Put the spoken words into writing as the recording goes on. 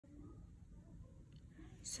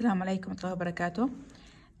السلام عليكم ورحمة الله وبركاته.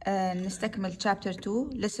 نستكمل chapter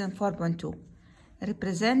 2 lesson 4.2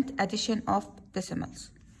 represent addition of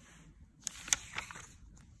decimals.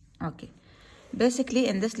 Okay, basically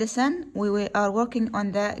in this lesson we are working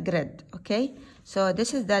on the grid. Okay, so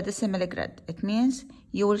this is the decimal grid. It means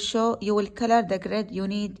you will color the grid you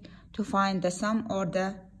need to find the sum or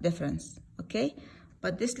the difference. Okay,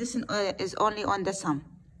 but this lesson is only on the sum.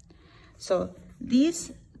 So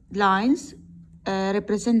these lines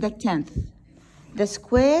represent the tenth. The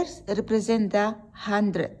squares represent the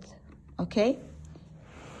hundredth. Okay,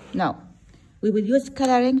 now we will use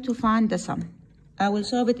coloring to find the sum. I will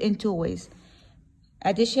solve it in two ways: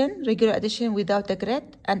 addition, regular addition without the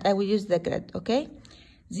grid, and I will use the grid. Okay,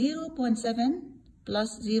 0.7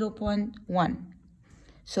 plus 0.1.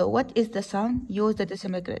 So what is the sum? Use the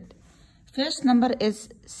decimal grid. First number is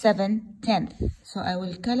 7/10. So I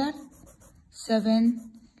will color 7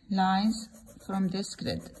 lines from this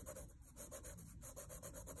grid.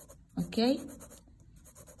 Okay,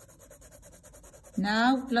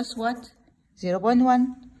 now plus what?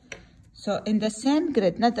 0.1. So in the same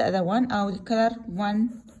grid, not the other one, I will color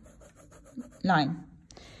 1 line.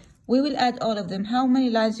 We will add all of them. How many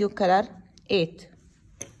lines you color? 8.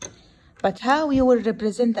 But how you will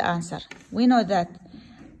represent the answer? We know that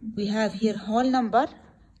we have here whole number,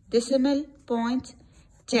 decimal point,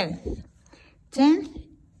 tenth.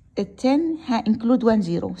 The 10 include 1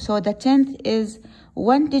 0. So the 10th is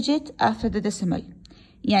 1 digit after the decimal.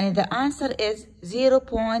 Yani the answer is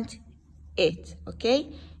 0.8.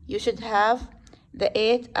 Okay, you should have the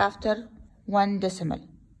 8 after 1 decimal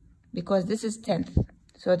because this is 10th.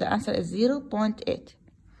 So the answer is 0.8.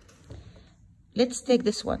 Let's take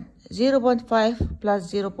this one, 0.5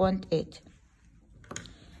 plus 0.8.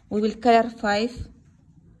 We will color 5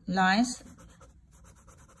 lines.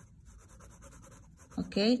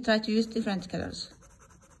 Okay, try to use different colors.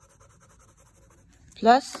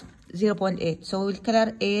 Plus 0.8. So we will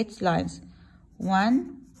color 8 lines.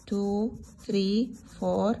 1, 2, 3,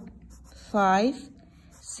 4, 5,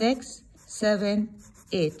 6, 7,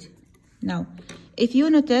 8. Now, if you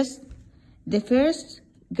notice, the first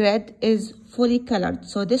grid is fully colored.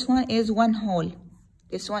 So this one is one whole.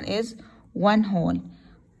 This one is one whole.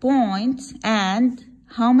 Points and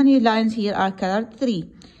how many lines here are colored? 3.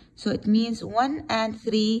 So it means 1 and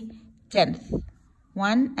 3/10.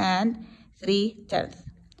 1 and 3/10.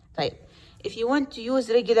 Right. If you want to use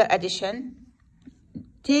regular addition,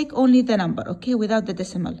 take only the number, okay, without the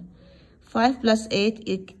decimal. 5 plus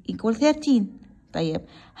 8 equal 13. طيب.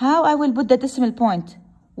 How I will put the decimal point?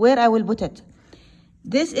 Where I will put it?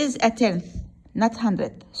 This is a tenth, not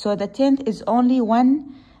 100. So the tenth is only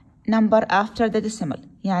one number after the decimal.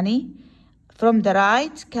 Yani, from the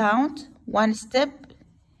right count, one step.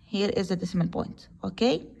 Here is the decimal point,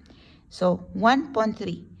 okay? So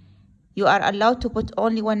 1.3. You are allowed to put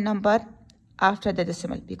only one number after the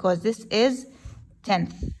decimal because this is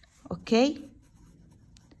tenth, okay?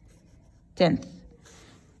 Tenth.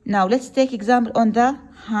 Now let's take example on the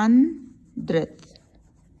hundredth,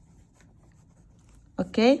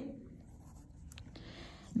 okay?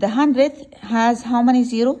 The hundredth has how many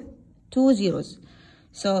zeros? 2 zeros.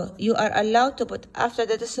 So you are allowed to put after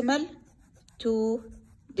the decimal 2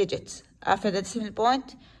 digits. After the decimal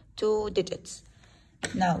point, 2 digits.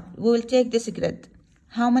 Now we will take this grid.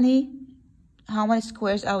 How many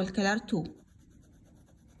squares I will color? 2.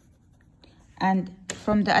 And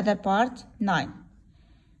from the other part, 9.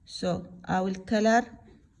 So I will color,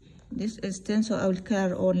 this is 10, so I will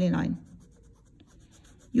color only 9.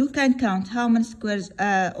 You can count how many squares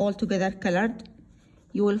altogether colored.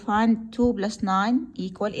 You will find 2 plus 9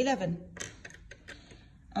 equal 11.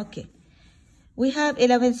 Okay. We have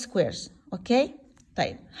 11 squares, okay?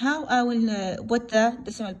 Right. How I will put the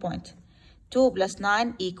decimal point? 2 plus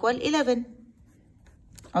 9 equal 11.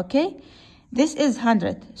 Okay? This is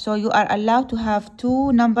 100. So you are allowed to have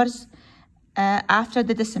 2 numbers after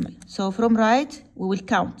the decimal. So from right, we will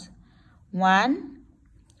count. 1,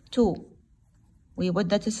 2. We put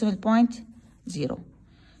the decimal point 0.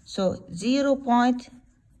 So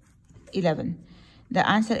 0.11. The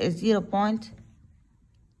answer is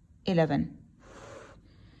 0.11.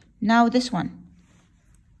 Now this one,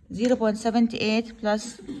 0.78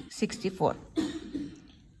 plus 64.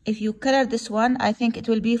 If you color this one, I think it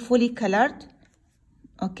will be fully colored.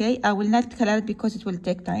 Okay, I will not color it because it will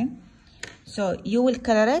take time. So you will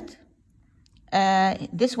color it.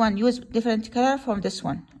 This one, use different color from this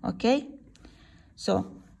one. Okay,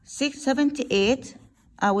 so 678,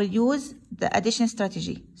 I will use the addition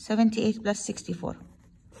strategy. 78 plus 64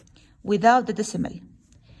 without the decimal.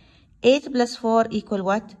 8 plus 4 equal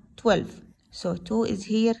what? 12. So 2 is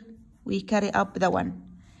here. We carry up the 1.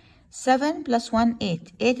 7 plus 1,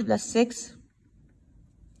 8. 8 plus 6,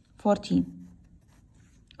 14.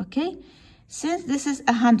 Okay, since this is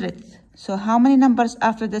 100th, so how many numbers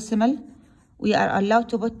after decimal? We are allowed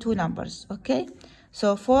to put 2 numbers. Okay,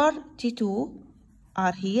 so 42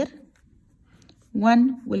 are here,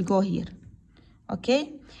 1 will go here.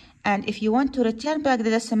 Okay, and if you want to return back the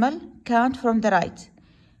decimal, count from the right.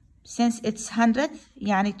 Since it's 100th,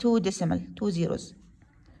 يعني 2 decimal, 2 zeros.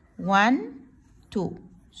 1, 2.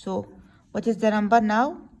 So what is the number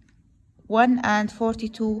now? 1 and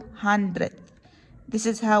 42 hundredth. This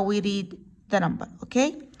is how we read the number.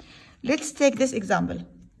 Okay, let's take this example.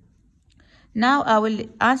 Now I will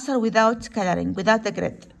answer without coloring, without the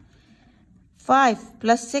grid. 5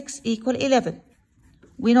 plus 6 equal 11.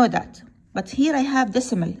 We know that. But here I have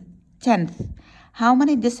decimal, 10th. How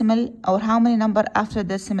many decimal or how many number after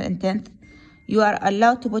decimal in 10th? You are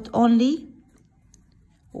allowed to put only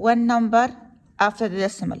 1 number after the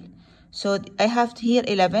decimal. So I have here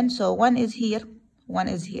 11. So 1 is here, 1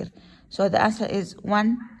 is here. So the answer is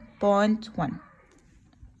 1.1.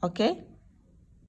 Okay.